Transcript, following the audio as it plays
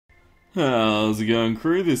How's it going,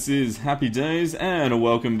 crew? This is Happy Days, and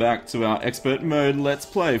welcome back to our Expert Mode Let's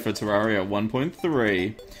Play for Terraria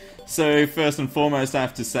 1.3. So, first and foremost, I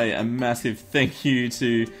have to say a massive thank you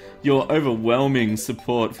to your overwhelming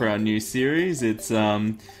support for our new series. It's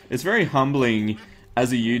very humbling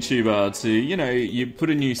as a YouTuber to, you put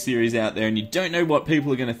a new series out there and you don't know what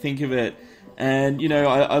people are going to think of it. And,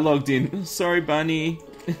 I logged in, sorry bunny,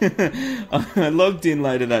 I logged in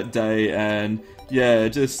later that day and yeah,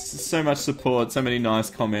 just so much support, so many nice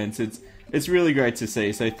comments. It's really great to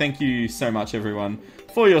see. So thank you so much, everyone,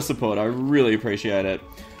 for your support. I really appreciate it.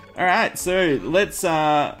 All right, so let's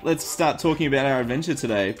start talking about our adventure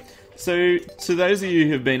today. So to those of you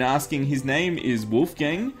who have been asking, his name is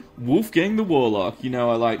Wolfgang the Warlock.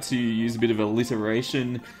 I like to use a bit of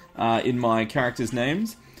alliteration in my characters'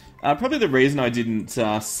 names. Probably the reason I didn't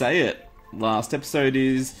say it last episode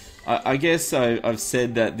is I guess I've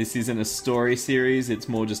said that this isn't a story series, it's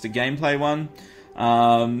more just a gameplay one.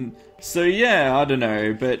 So yeah, I don't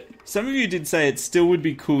know, but some of you did say it still would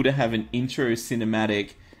be cool to have an intro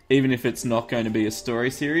cinematic, even if it's not going to be a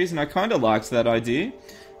story series, and I kind of liked that idea.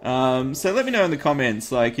 So let me know in the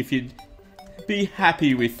comments, like, if you'd be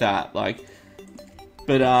happy with that, like,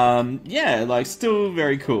 but yeah, like, still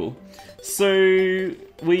very cool. So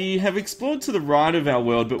we have explored to the right of our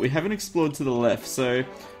world, but we haven't explored to the left, so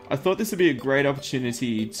I thought this would be a great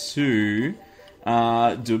opportunity to do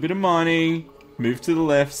a bit of mining, move to the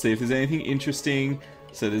left, see if there's anything interesting.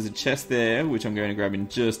 So there's a chest there, which I'm going to grab in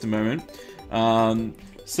just a moment.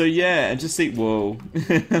 So yeah, and just see, whoa,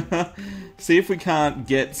 see if we can't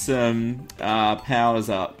get some powers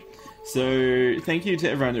up. So thank you to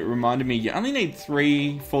everyone that reminded me, you only need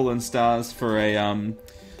 3 fallen stars for a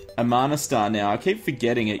mana star now. I keep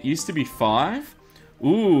forgetting, it used to be 5.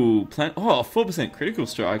 Ooh, 4% critical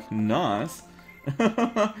strike, nice.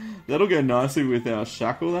 That'll go nicely with our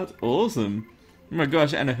shackle, that's awesome. Oh my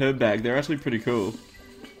gosh, and a herb bag, they're actually pretty cool.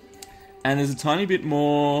 And there's a tiny bit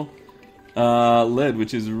more lead,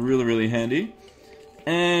 which is really, really handy.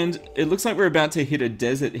 And it looks like we're about to hit a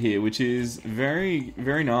desert here, which is very,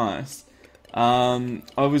 very nice. I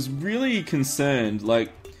was really concerned,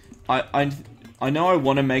 like, I know I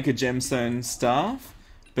want to make a gemstone staff,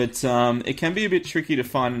 but it can be a bit tricky to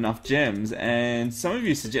find enough gems, and some of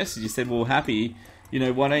you suggested, you said, well, Happy,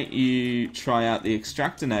 why don't you try out the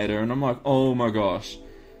extractinator? And I'm like, oh my gosh.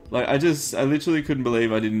 Like, I literally couldn't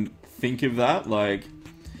believe I didn't think of that, like,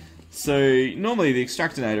 so normally the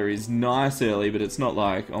extractinator is nice early, but it's not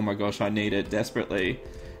like, oh my gosh, I need it desperately.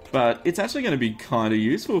 But it's actually going to be kind of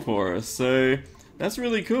useful for us, so that's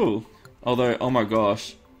really cool. Although, oh my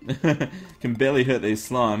gosh, can barely hurt these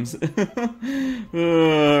slimes.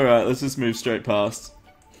 Alright, let's just move straight past.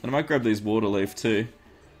 And I might grab these water leaf too.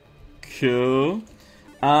 Cool.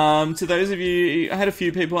 To those of you, I had a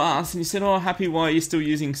few people ask, and you said, oh, Happy, why are you still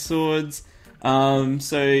using swords?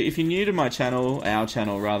 So if you're new to my channel, our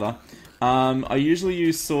channel rather, I usually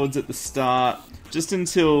use swords at the start, just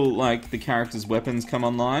until, like, the character's weapons come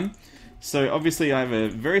online. So obviously I have a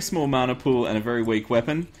very small mana pool and a very weak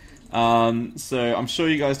weapon. So I'm sure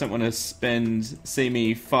you guys don't want to see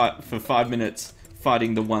me fight for 5 minutes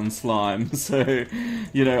fighting the one slime. So,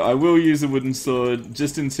 I will use a wooden sword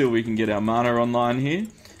just until we can get our mana online here,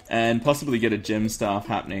 and possibly get a gem staff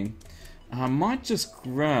happening. I might just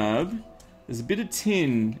grab, there's a bit of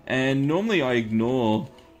tin, and normally I ignore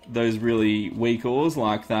those really weak ores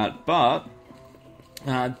like that, but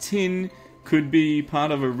tin could be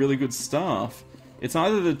part of a really good staff. It's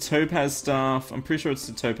either the topaz staff, I'm pretty sure it's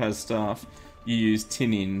the topaz staff you use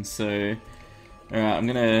tin in, so alright, I'm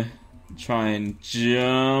gonna try and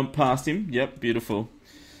jump past him. Yep, beautiful.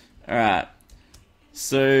 Alright,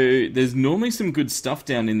 so there's normally some good stuff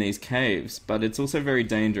down in these caves, but it's also very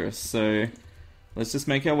dangerous, so let's just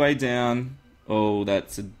make our way down. Oh,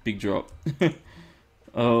 that's a big drop.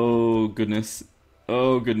 Oh goodness,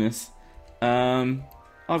 oh goodness.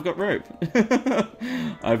 I've got rope.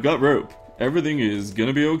 I've got rope. Everything is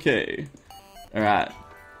gonna be okay. Alright.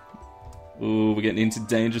 Ooh, we're getting into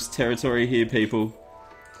dangerous territory here, people.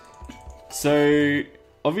 So,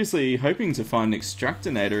 obviously, hoping to find an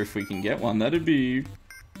extractinator if we can get one. That'd be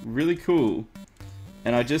really cool.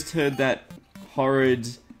 And I just heard that horrid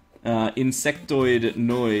insectoid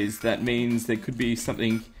noise. That means there could be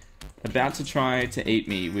something about to try to eat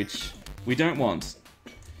me, which we don't want.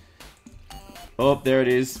 Oh, there it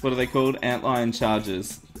is. What are they called? Antlion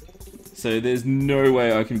charges. So there's no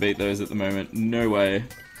way I can beat those at the moment. No way.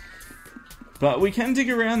 But we can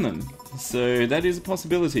dig around them. So that is a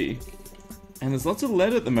possibility. And there's lots of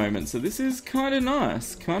lead at the moment. So this is kind of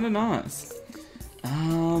nice. Kind of nice.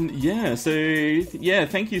 Yeah, so, yeah,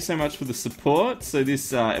 thank you so much for the support. So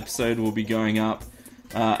this episode will be going up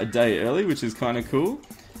a day early, which is kind of cool.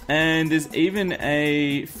 And there's even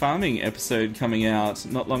a farming episode coming out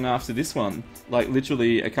not long after this one. Like,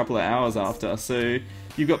 literally a couple of hours after. So,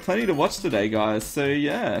 you've got plenty to watch today, guys. So,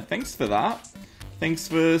 yeah, thanks for that. Thanks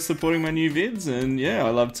for supporting my new vids. And, yeah, I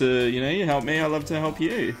love to, you help me, I love to help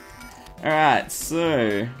you. Alright,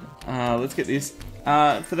 so, let's get this.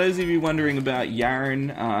 For those of you wondering about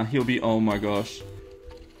Yaren, he'll be... Oh my gosh.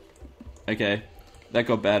 Okay, that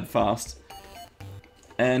got bad fast.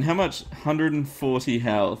 And how much? 140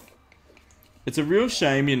 health. It's a real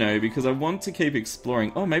shame, because I want to keep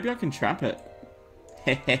exploring. Oh, maybe I can trap it.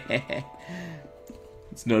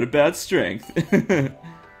 It's not a bad strength.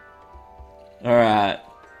 Alright.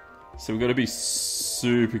 So we've got to be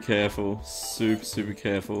super careful. Super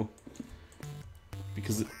careful.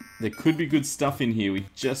 Because there could be good stuff in here. We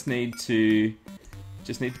just need to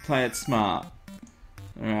play it smart.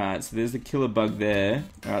 Alright, so there's the killer bug there.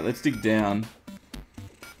 Alright, let's dig down.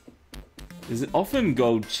 There's often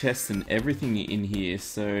gold chests and everything in here,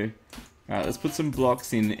 so... Alright, let's put some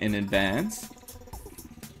blocks in advance.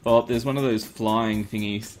 Oh, there's one of those flying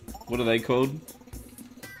thingies. What are they called?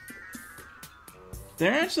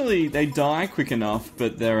 They're actually... They die quick enough,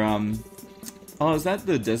 but they're, Oh, is that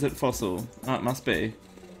the desert fossil? Oh, it must be.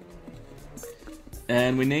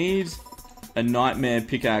 And we need a nightmare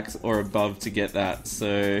pickaxe or above to get that,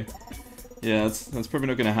 so... Yeah, that's probably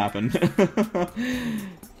not going to happen.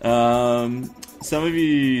 Some of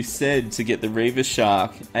you said to get the Reaver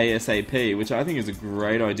Shark ASAP, which I think is a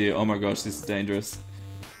great idea. Oh my gosh, this is dangerous.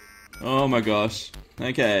 Oh my gosh.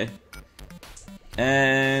 Okay.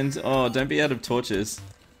 And, oh, don't be out of torches.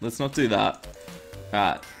 Let's not do that.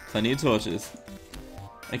 Alright, plenty of torches.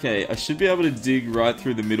 Okay, I should be able to dig right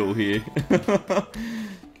through the middle here.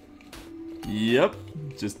 Yep,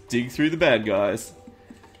 just dig through the bad guys.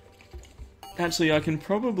 Actually, I can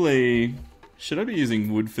probably... Should I be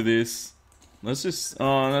using wood for this? Let's just...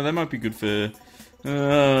 Oh, no, that might be good for...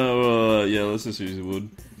 yeah, let's just use wood.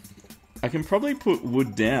 I can probably put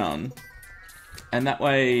wood down, and that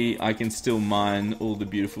way I can still mine all the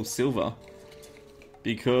beautiful silver.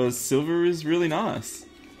 Because silver is really nice.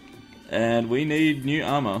 And we need new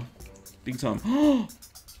armor. Big time.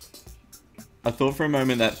 I thought for a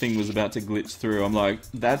moment that thing was about to glitch through. I'm like,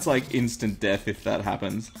 that's like instant death if that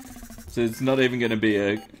happens. So it's not even going to be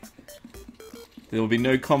a... There will be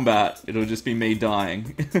no combat. It'll just be me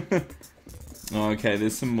dying. Okay,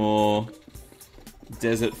 there's some more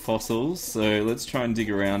desert fossils. So let's try and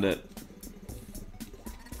dig around it.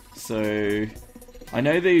 So I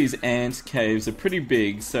know these ant caves are pretty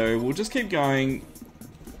big. So we'll just keep going.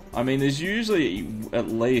 I mean, there's usually at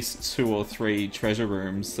least 2 or 3 treasure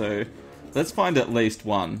rooms. So let's find at least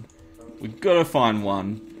one. We've got to find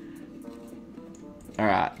one.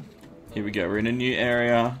 Alright. Here we go. We're in a new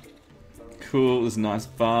area. Cool. There's a nice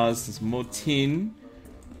vase. There's more tin.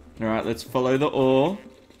 Alright, let's follow the ore.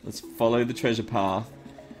 Let's follow the treasure path.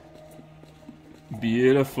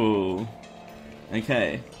 Beautiful.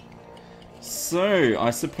 Okay. So, I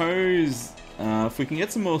suppose if we can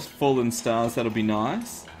get some more fallen stars, that'll be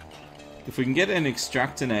nice. If we can get an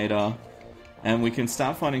extractinator and we can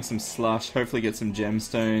start finding some slush, hopefully get some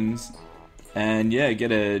gemstones, and yeah,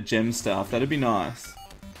 get a gem staff, that'd be nice.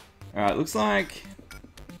 Alright, looks like...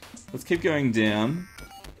 Let's keep going down.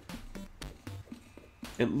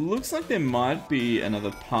 It looks like there might be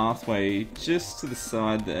another pathway just to the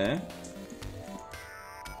side there.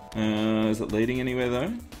 Is it leading anywhere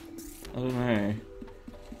though? I don't know.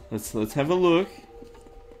 Let's have a look.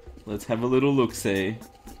 Let's have a little look-see.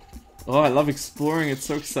 Oh, I love exploring, it's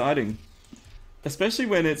so exciting. Especially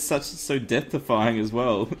when it's so death-defying as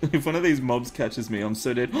well. If one of these mobs catches me, I'm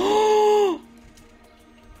so dead. Oh!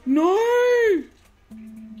 No!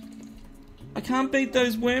 I can't beat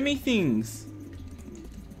those wormy things.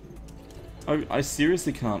 I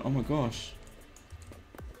seriously can't. Oh my gosh.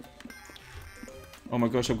 Oh my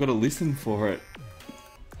gosh, I've got to listen for it.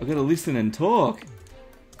 I've got to listen and talk.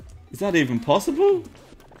 Is that even possible?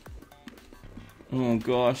 Oh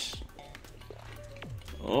gosh.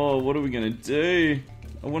 Oh, what are we gonna do?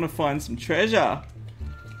 I want to find some treasure.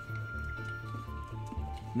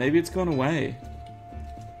 Maybe it's gone away.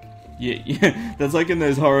 Yeah, that's like in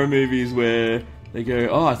those horror movies where they go,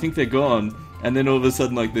 oh, I think they're gone. And then all of a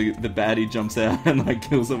sudden, like, the baddie jumps out and, like,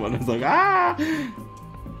 kills someone. It's like, ah!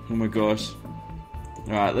 Oh my gosh.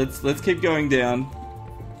 Alright, let's keep going down.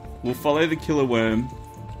 We'll follow the killer worm.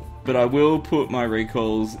 But I will put my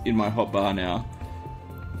recalls in my hotbar now.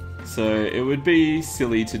 So, it would be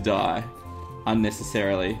silly to die.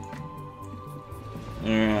 Unnecessarily.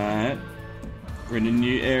 Alright. We're in a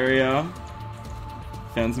new area.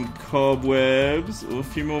 Found some cobwebs. Oh, a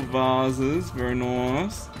few more vases. Very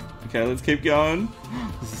nice. Okay, let's keep going.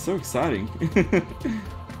 This is so exciting.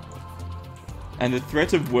 And the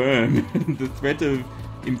threat of worm. The threat of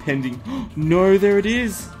impending... No, there it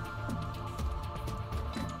is!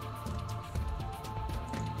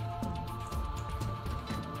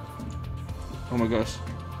 Oh my gosh.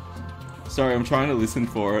 Sorry, I'm trying to listen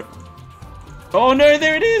for it. Oh no,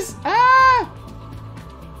 there it is! Ah!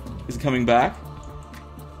 Is it coming back?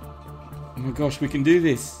 Oh my gosh, we can do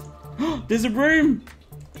this. There's a room!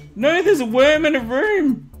 No, there's a worm in a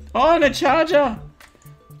room! Oh, and a charger!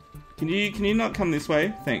 Can you not come this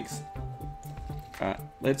way? Thanks. Alright,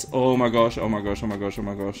 let's... Oh my gosh, oh my gosh, oh my gosh, oh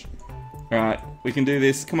my gosh. Alright, we can do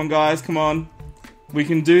this. Come on, guys, come on. We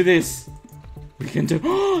can do this. We can do...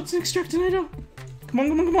 Oh, it's an extractinator! Come on,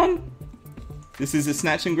 come on, come on! This is a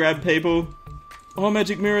snatch and grab, people. Oh,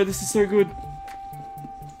 magic mirror, this is so good.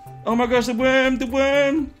 Oh my gosh, the worm, the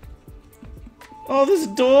worm! Oh, there's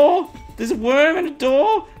a door! There's a worm and a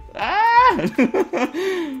door! Ah!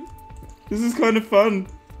 This is kind of fun.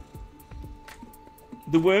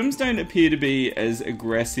 The worms don't appear to be as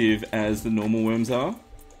aggressive as the normal worms are,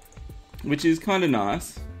 which is kind of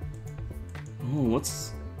nice. Oh,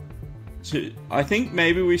 what's... I think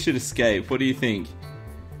maybe we should escape. What do you think?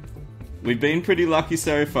 We've been pretty lucky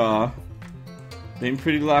so far. Been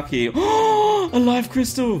pretty lucky. Oh, a life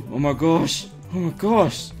crystal! Oh my gosh. Oh my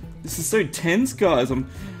gosh. This is so tense, guys. I'm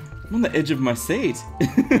on the edge of my seat.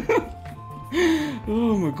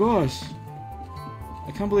 Oh my gosh.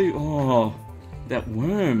 I can't believe... Oh, that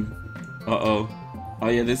worm. Uh-oh. Oh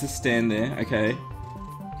yeah, there's a stand there. Okay.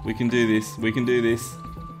 We can do this. We can do this.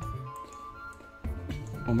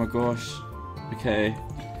 Oh my gosh. Okay.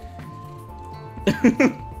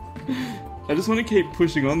 I just want to keep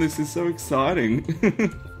pushing on. This is so exciting.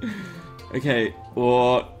 Okay.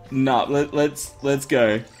 Or nah. Let's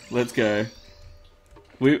go. Let's go.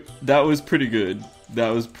 That was pretty good. That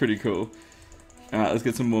was pretty cool. All right. Let's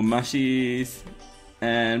get some more mushies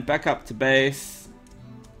and back up to base.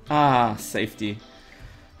 Ah, safety.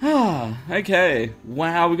 Ah, okay.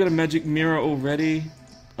 Wow, we got a magic mirror already.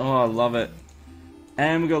 Oh, I love it.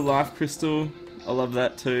 And we got a life crystal. I love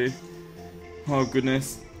that too. Oh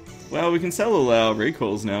goodness. Well, we can sell all our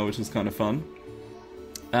recalls now, which is kind of fun.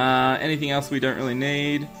 Anything else we don't really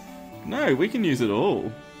need? No, we can use it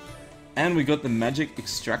all. And we got the magic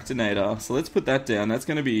extractinator, so let's put that down. That's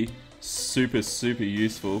going to be super, super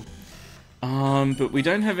useful. But we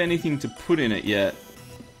don't have anything to put in it yet.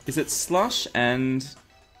 Is it slush and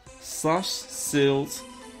slush, silt,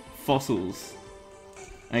 fossils?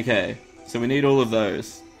 Okay, so we need all of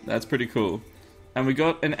those. That's pretty cool. And we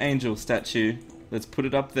got an angel statue. Let's put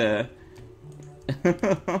it up there.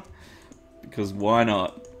 Because why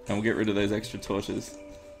not? And we'll get rid of those extra torches.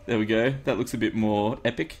 There we go. That looks a bit more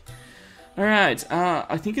epic. Alright,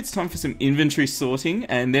 I think it's time for some inventory sorting.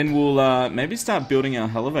 And then we'll maybe start building our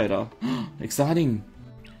elevator. Exciting.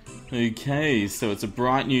 Okay, so it's a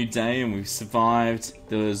bright new day and we've survived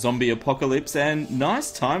the zombie apocalypse. And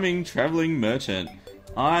nice timing, traveling merchant.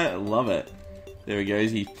 I love it. There he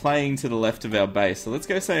goes. He's playing to the left of our base. So let's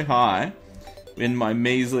go say hi. In my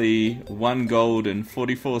measly 1 gold and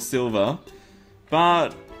 44 silver.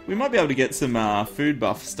 But we might be able to get some food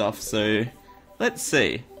buff stuff. So let's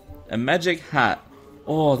see. A magic hat.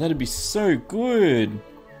 Oh, that'd be so good.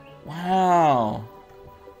 Wow.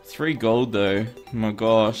 3 gold though. Oh my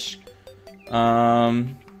gosh.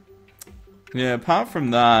 Yeah, apart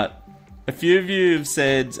from that, a few of you have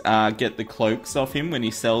said get the cloaks off him when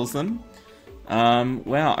he sells them.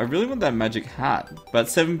 Wow, I really want that magic hat. But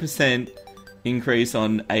 7% increase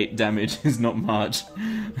on 8 damage is not much.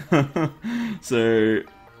 So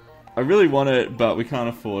I really want it, but we can't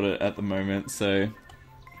afford it at the moment. So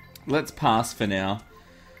let's pass for now.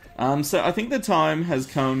 So I think the time has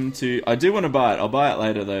come to... I do want to buy it. I'll buy it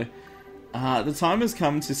later though. The time has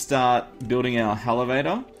come to start building our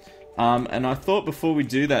elevator. And I thought before we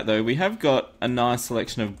do that though, we have got a nice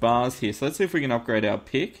selection of bars here. So let's see if we can upgrade our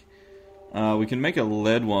pick. We can make a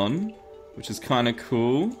lead one, which is kind of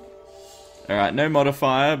cool. Alright, no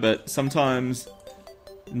modifier, but sometimes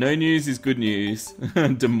no news is good news.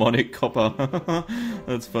 Demonic copper.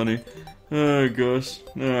 That's funny. Oh gosh.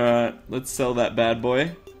 Alright, let's sell that bad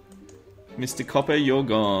boy. Mr. Copper, you're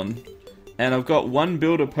gone. And I've got 1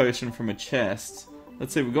 builder potion from a chest.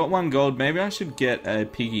 Let's see, we've got 1 gold. Maybe I should get a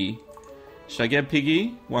piggy. Should I get a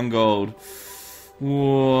piggy? 1 gold.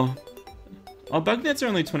 Whoa. Oh, bug nets are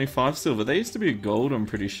only 25 silver. They used to be a gold, I'm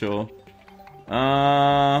pretty sure.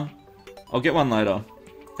 I'll get 1 later.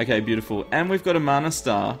 Okay, beautiful. And we've got a mana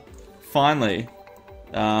star. Finally.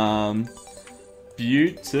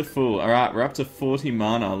 Beautiful. Alright, we're up to 40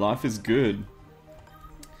 mana. Life is good.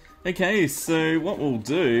 Okay, so what we'll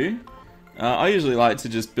do... I usually like to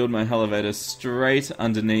just build my elevator straight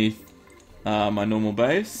underneath my normal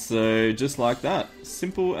base. So just like that.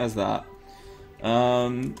 Simple as that.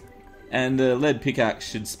 And the lead pickaxe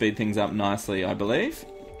should speed things up nicely, I believe.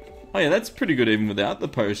 Oh yeah, that's pretty good even without the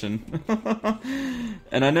potion.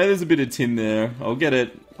 And I know there's a bit of tin there. I'll get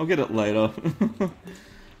it later.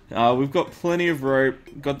 We've got plenty of rope.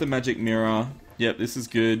 Got the magic mirror. Yep, this is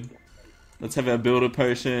good. Let's have our builder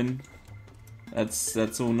potion.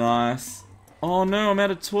 That's all nice. Oh no, I'm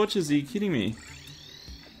out of torches. Are you kidding me?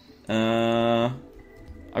 I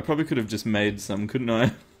probably could have just made some, couldn't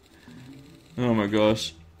I? Oh my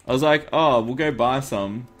gosh. I was like, oh, we'll go buy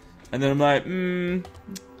some. And then I'm like,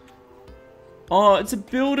 oh, it's a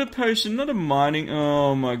builder potion, not a mining.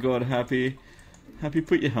 Oh my god, Happy. Happy,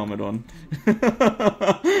 put your helmet on.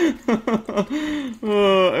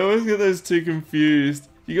 Oh, I always get those two confused.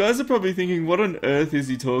 You guys are probably thinking, what on earth is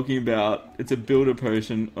he talking about? It's a builder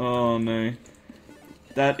potion. Oh no.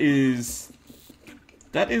 That is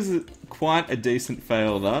quite a decent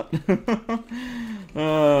fail, that.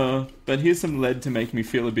 But here's some lead to make me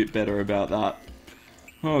feel a bit better about that.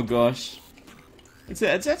 Oh gosh. It's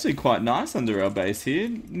actually quite nice under our base here.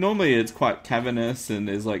 Normally it's quite cavernous and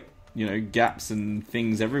there's like, you know, gaps and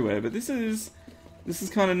things everywhere, but this is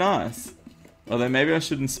kind of nice. Although maybe I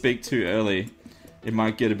shouldn't speak too early. It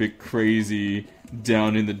might get a bit crazy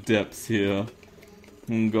down in the depths here.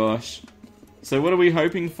 Oh gosh. So what are we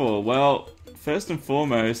hoping for? Well, first and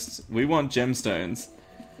foremost, we want gemstones.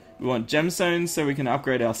 We want gemstones so we can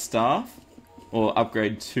upgrade our staff, or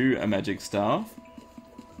upgrade to a magic staff.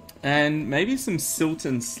 And maybe some silt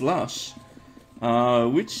and slush,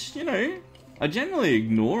 which, you know, I generally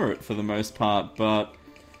ignore it for the most part, but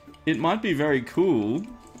it might be very cool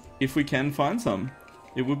if we can find some.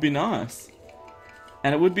 It would be nice.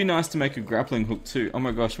 And it would be nice to make a grappling hook too. Oh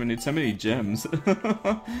my gosh, we need so many gems.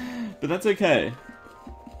 But that's okay.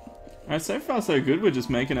 Alright, so far so good. We're just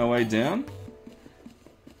making our way down.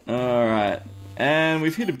 Alright. And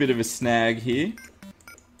we've hit a bit of a snag here.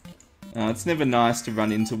 It's never nice to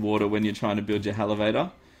run into water when you're trying to build your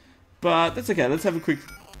elevator. But that's okay. Let's have a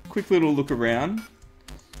quick little look around.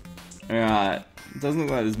 Alright. Doesn't look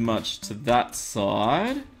like there's much to that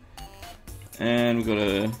side. And we've got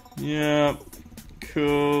a... Yep.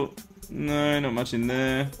 Cool. No, not much in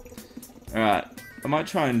there. Alright. I might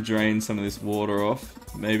try and drain some of this water off.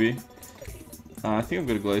 Maybe. I think I've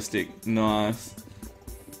got a glow stick. Nice.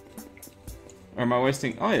 Or am I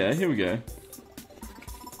wasting... Oh yeah, here we go.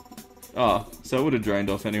 Oh, so it would have drained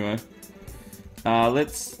off anyway.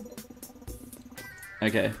 Let's...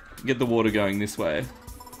 Okay, get the water going this way.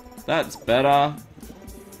 That's better.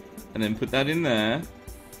 And then put that in there.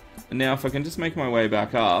 And now if I can just make my way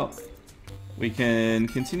back up, we can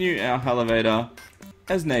continue our elevator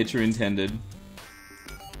as nature intended.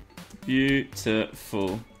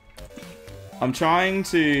 Beautiful. I'm trying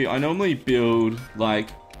to... I normally build, like,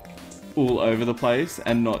 all over the place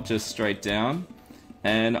and not just straight down.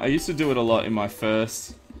 And I used to do it a lot in my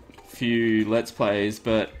first few Let's Plays,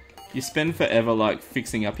 but you spend forever, like,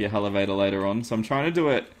 fixing up your elevator later on. So I'm trying to do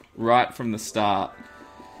it right from the start.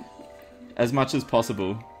 As much as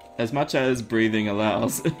possible. As much as breathing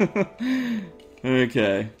allows.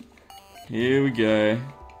 Okay. Here we go.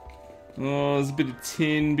 Oh, there's a bit of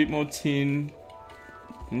tin, bit more tin.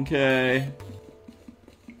 Okay.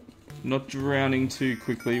 Not drowning too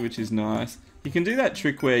quickly, which is nice. You can do that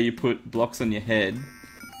trick where you put blocks on your head.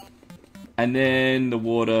 And then the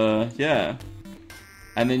water, yeah.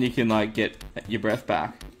 And then you can, like, get your breath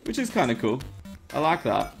back. Which is kind of cool. I like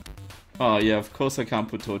that. Oh, yeah, of course I can't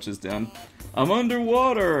put torches down. I'm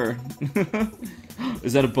underwater!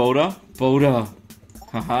 Is that a boulder? Boulder!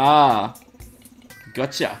 Haha!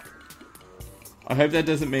 Gotcha! I hope that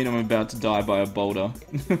doesn't mean I'm about to die by a boulder.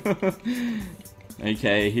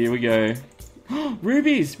 Okay, here we go.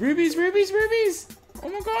 Rubies! Rubies! Rubies! Rubies! Oh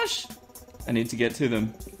my gosh! I need to get to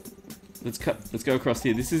them. Let's go across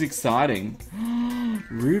here. This is exciting.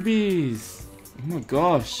 Rubies! Oh my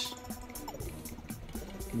gosh!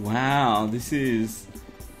 Wow, this is...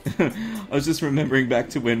 I was just remembering back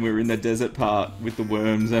to when we were in the desert part with the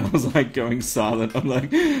worms and I was like going silent. I'm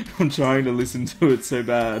like, I'm trying to listen to it so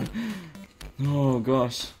bad. Oh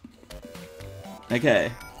gosh.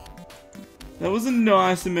 Okay. That was a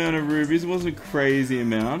nice amount of rubies. It wasn't a crazy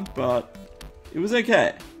amount, but it was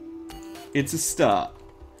okay. It's a start.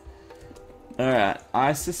 Alright,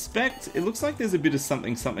 I suspect it looks like there's a bit of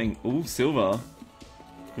something. Ooh, silver.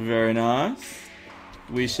 Very nice.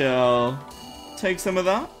 We shall take some of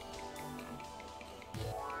that.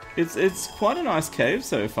 It's quite a nice cave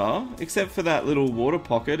so far, except for that little water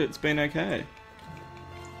pocket. It's been okay.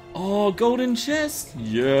 Oh, golden chest!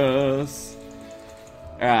 Yes!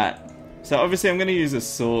 Alright, so obviously I'm going to use a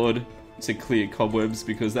sword to clear cobwebs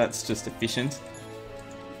because that's just efficient.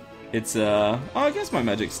 It's, oh, I guess my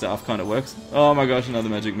magic staff kind of works. Oh my gosh, another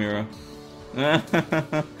magic mirror.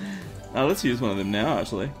 Oh, let's use one of them now,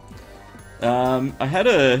 actually. I had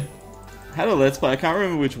a let's play, I can't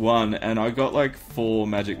remember which one, and I got like 4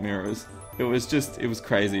 magic mirrors. It was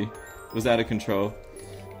crazy. It was out of control.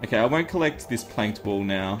 Okay, I won't collect this planked wall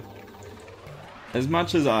now. As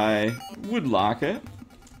much as I would like it.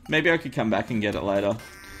 Maybe I could come back and get it later.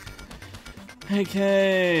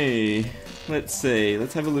 Okay, let's see.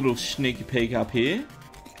 Let's have a little sneaky peek up here.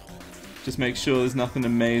 Just make sure there's nothing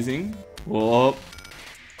amazing. Whoa.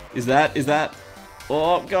 Is that?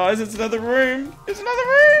 Oh, guys, it's another room. It's another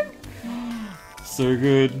room. So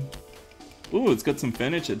good. Ooh, it's got some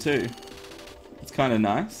furniture too. It's kind of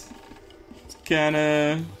nice. It's kind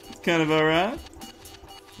of alright.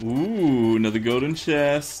 Ooh, another golden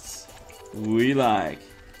chest. We like.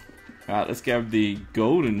 Alright, let's grab the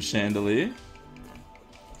golden chandelier.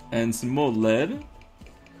 And some more lead.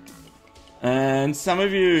 And some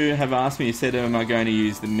of you have asked me, said, am I going to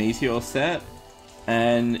use the meteor set?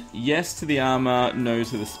 And yes to the armor, no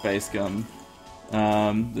to the space gun.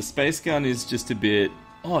 The space gun is just a bit...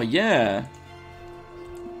 Oh, yeah!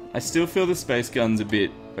 I still feel the space gun's a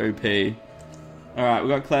bit OP. Alright, we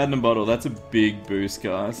got Cloud in a Bottle. That's a big boost,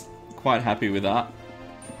 guys. Quite happy with that.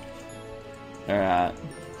 Alright.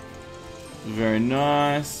 Very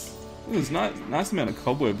nice. Ooh, there's a nice amount of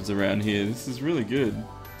cobwebs around here. This is really good.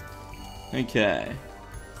 Okay.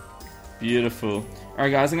 Beautiful.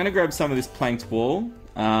 Alright guys, I'm going to grab some of this planked wall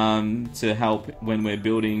to help when we're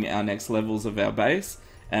building our next levels of our base.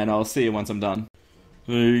 And I'll see you once I'm done.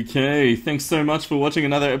 Okay, thanks so much for watching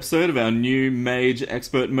another episode of our new Mage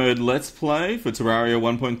Expert Mode Let's Play for Terraria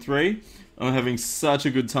 1.3. I'm having such a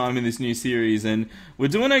good time in this new series, and we're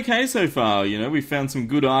doing okay so far. You know, we found some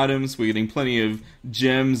good items, we're getting plenty of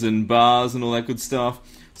gems and bars and all that good stuff.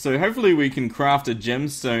 So hopefully we can craft a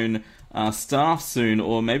gemstone staff soon,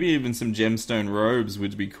 or maybe even some gemstone robes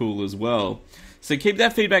would be cool as well. So keep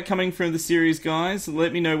that feedback coming from the series, guys.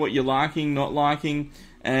 Let me know what you're liking, not liking.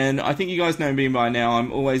 And I think you guys know me by now,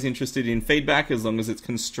 I'm always interested in feedback as long as it's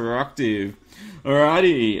constructive.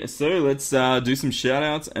 Alrighty, so let's do some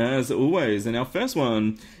shoutouts as always. And our first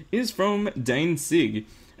one is from Dane Sig.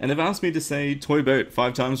 And they've asked me to say toy boat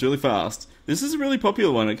 5 times really fast. This is a really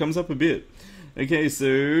popular one, it comes up a bit. Okay,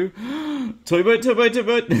 so... toy boat, toy boat, toy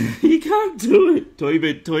boat. You can't do it. Toy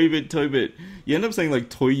bit, toy bit, toy bit. You end up saying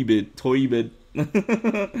like toy bit, toy bit.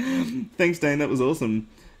 Thanks, Dane, that was awesome.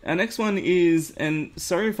 Our next one is, and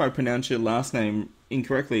sorry if I pronounce your last name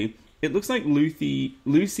incorrectly, it looks like Lucy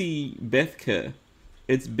Bethke.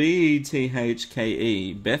 It's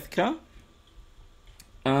B-E-T-H-K-E, Bethke.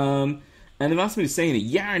 And they've asked me to say in a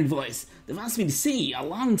yarn voice, they've asked me to say a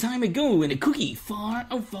long time ago in a cookie far,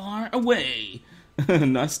 oh far away.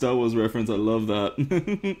 Nice Star Wars reference, I love that.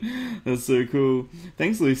 That's so cool.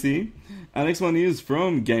 Thanks, Lucy. Our next one is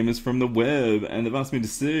from Gamers from the Web, and they've asked me to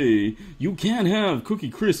say, you can't have Cookie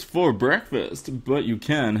Crisp for breakfast, but you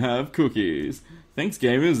can have cookies. Thanks,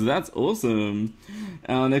 gamers, that's awesome.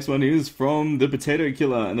 Our next one is from the Potato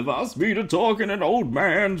Killer, and they've asked me to talk in an old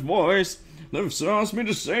man's voice. They've asked me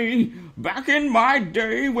to say, back in my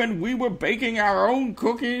day when we were baking our own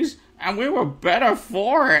cookies, and we were better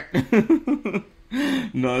for it.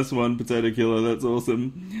 Nice one, Potato Killer, that's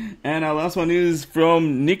awesome. And our last one is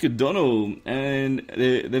from Nick O'Donnell, and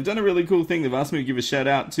they've done a really cool thing. They've asked me to give a shout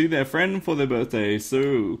out to their friend for their birthday.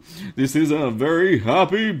 So, this is a very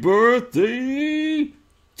happy birthday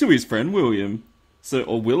to his friend William. So,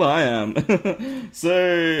 or Will I am.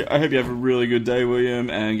 So, I hope you have a really good day, William,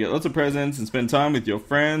 and get lots of presents and spend time with your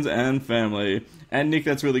friends and family. And Nick,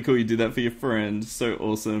 that's really cool you did that for your friend. So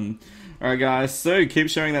awesome. Alright guys, so keep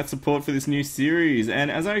showing that support for this new series,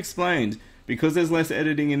 and as I explained, because there's less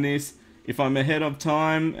editing in this, if I'm ahead of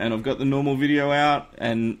time and I've got the normal video out,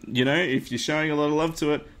 and you know, if you're showing a lot of love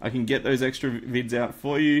to it, I can get those extra vids out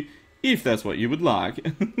for you, if that's what you would like.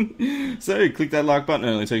 So click that like button,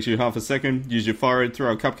 it only takes you half a second, use your forehead,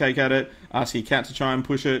 throw a cupcake at it, ask your cat to try and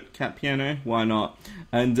push it, cat piano, why not?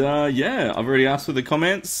 And yeah, I've already asked for the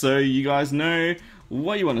comments, so you guys know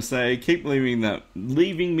what you want to say. Keep leaving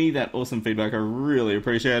me that awesome feedback. I really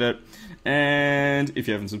appreciate it. And if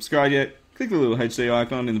you haven't subscribed yet, click the little HD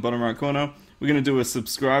icon in the bottom right corner. We're going to do a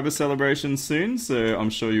subscriber celebration soon, so I'm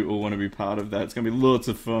sure you all want to be part of that. It's going to be lots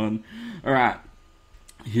of fun. Alright,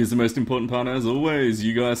 here's the most important part as always.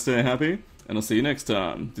 You guys stay happy, and I'll see you next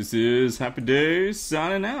time. This is Happy Days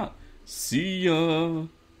signing out. See ya!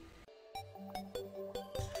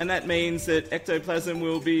 And that means that ectoplasm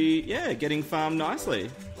will be, getting farmed nicely.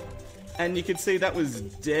 And you can see that was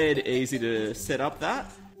dead easy to set up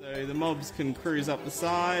that. So the mobs can cruise up the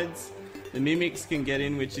sides, the mimics can get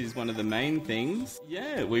in, which is one of the main things.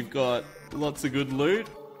 Yeah, we've got lots of good loot.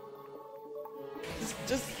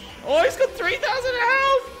 Oh, he's got 3,000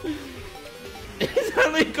 health! He's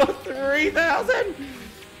only got 3,000!